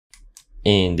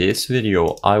In this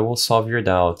video, I will solve your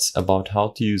doubts about how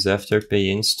to use Afterpay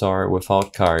in-store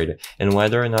without card and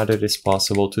whether or not it is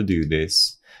possible to do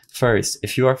this. First,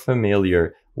 if you are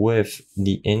familiar with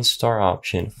the in-store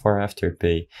option for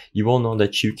Afterpay, you will know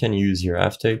that you can use your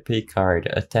Afterpay card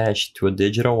attached to a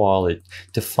digital wallet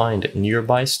to find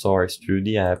nearby stores through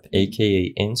the app,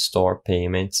 aka in-store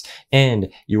payments,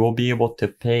 and you will be able to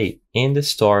pay in the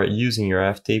store using your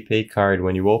Afterpay card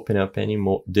when you open up any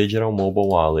digital mobile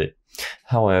wallet.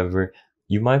 However,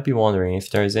 you might be wondering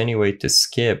if there is any way to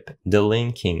skip the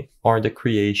linking or the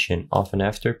creation of an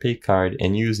Afterpay card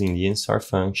and using the in-store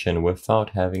function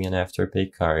without having an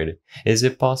Afterpay card. Is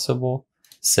it possible?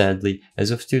 Sadly,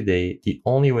 as of today, the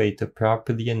only way to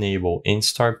properly enable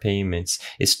in-store payments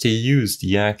is to use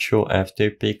the actual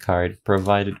Afterpay card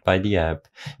provided by the app,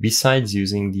 besides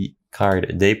using the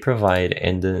card they provide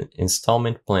and the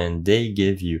installment plan they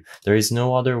give you. There is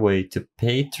no other way to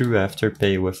pay through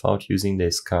Afterpay without using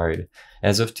this card.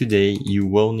 As of today, you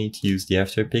will need to use the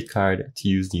Afterpay card to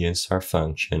use the in-store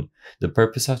function. The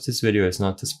purpose of this video is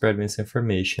not to spread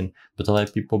misinformation, but to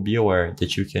let people be aware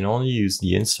that you can only use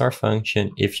the in-store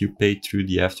function if you pay through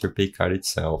the Afterpay card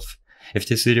itself. If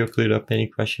this video cleared up any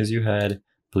questions you had,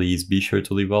 please be sure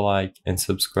to leave a like and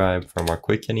subscribe for more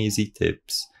quick and easy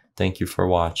tips. Thank you for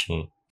watching.